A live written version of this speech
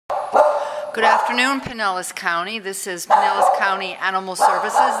Good afternoon, Pinellas County. This is Pinellas County Animal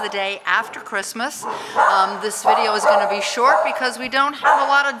Services the day after Christmas. This video is going to be short because we don't have a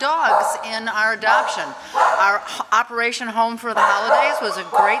lot of dogs in our adoption. Our Operation Home for the Holidays was a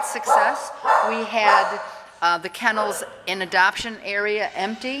great success. We had the kennels in adoption area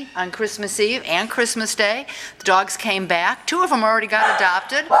empty on Christmas Eve and Christmas Day. The dogs came back. 2 of them already got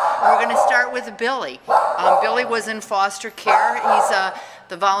adopted. We're going to start with Billy. Billy was in foster care.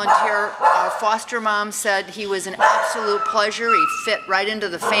 The volunteer foster mom said he was an absolute pleasure. He fit right into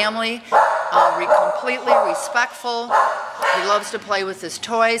the family, completely respectful. He loves to play with his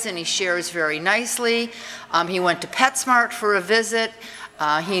toys and he shares very nicely. He went to PetSmart for a visit.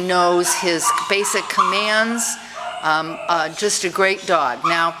 He knows his basic commands. Just a great dog.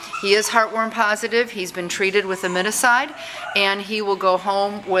 Now, he is heartworm positive. He's been treated with aminicide, and he will go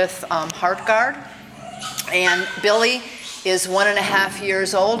home with HeartGuard. And Billy is 1.5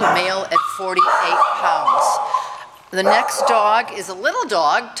 years old, a male at 48 pounds. The next dog is a little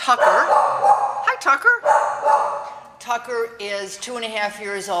dog, Tucker. Hi, Tucker. Tucker is 2.5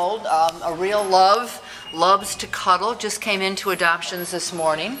 years old, a real love, loves to cuddle, just came into adoptions this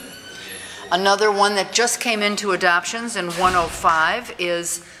morning. Another one that just came into adoptions in 105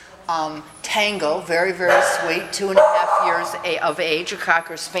 is Tango, very, very sweet, 2.5 years of age, a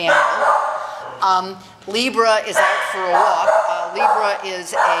Cocker Spaniel. Libra is out for a walk. Libra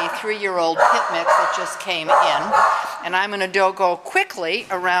is a 3-year-old pit mix that just came in. And I'm going to go quickly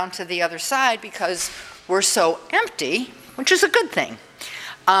around to the other side because we're so empty, which is a good thing.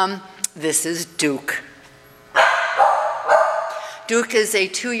 This is Duke. Duke is a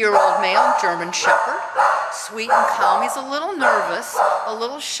 2-year-old male German Shepherd, sweet and calm. He's a little nervous, a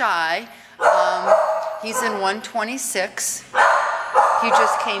little shy. He's in 126. He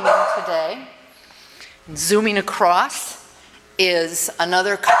just came in today. Zooming across is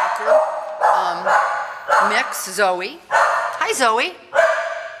another Cocker mix, Zoe. Hi, Zoe.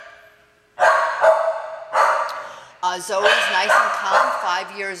 Zoe's nice and calm,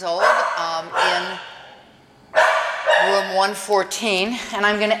 5 years old, in room 114. And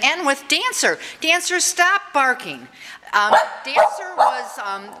I'm going to end with Dancer. Dancer, stop barking. Dancer was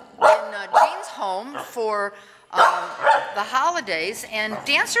in Jean's home for the holidays, and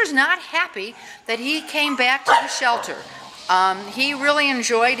Dancer's not happy that he came back to the shelter. He really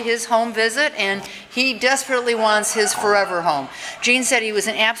enjoyed his home visit, and he desperately wants his forever home. Jean said he was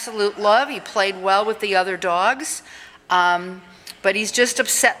an absolute love. He played well with the other dogs, but he's just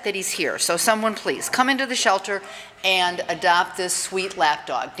upset that he's here. So someone please come into the shelter and adopt this sweet lap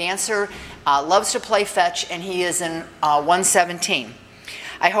dog. Dancer loves to play fetch, and he is in 117.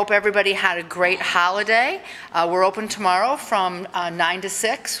 I hope everybody had a great holiday. We're open tomorrow from 9 to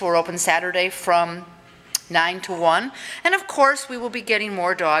 6. We're open Saturday from 9 to 1. And of course, we will be getting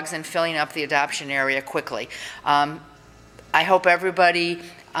more dogs and filling up the adoption area quickly. I hope everybody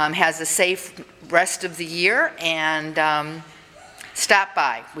has a safe rest of the year and stop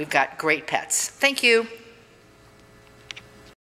by. We've got great pets. Thank you.